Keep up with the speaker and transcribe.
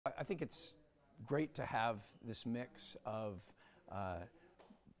I think it's great to have this mix of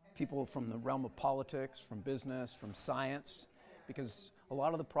people from the realm of politics, from business, from science, because a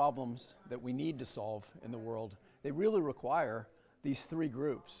lot of the problems that we need to solve in the world, they really require these three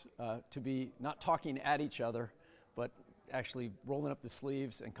groups to be not talking at each other, but actually rolling up the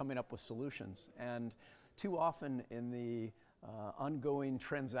sleeves and coming up with solutions. And too often in the ongoing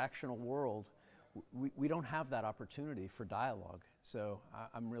transactional world, we don't have that opportunity for dialogue. So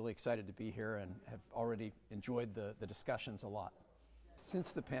I'm really excited to be here and have already enjoyed the discussions a lot.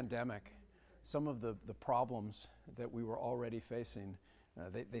 Since the pandemic, some of the problems that we were already facing,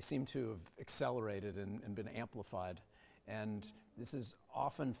 they seem to have accelerated and been amplified. And this is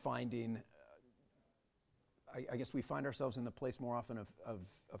often finding, I guess we find ourselves in the place more often of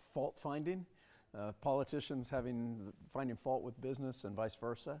fault finding, politicians finding fault with business and vice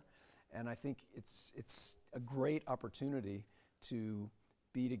versa. And I think it's a great opportunity to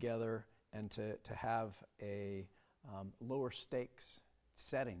be together and to have a lower stakes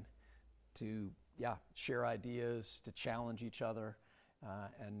setting to share ideas, to challenge each other,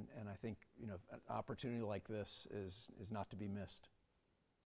 and I think an opportunity like this is not to be missed.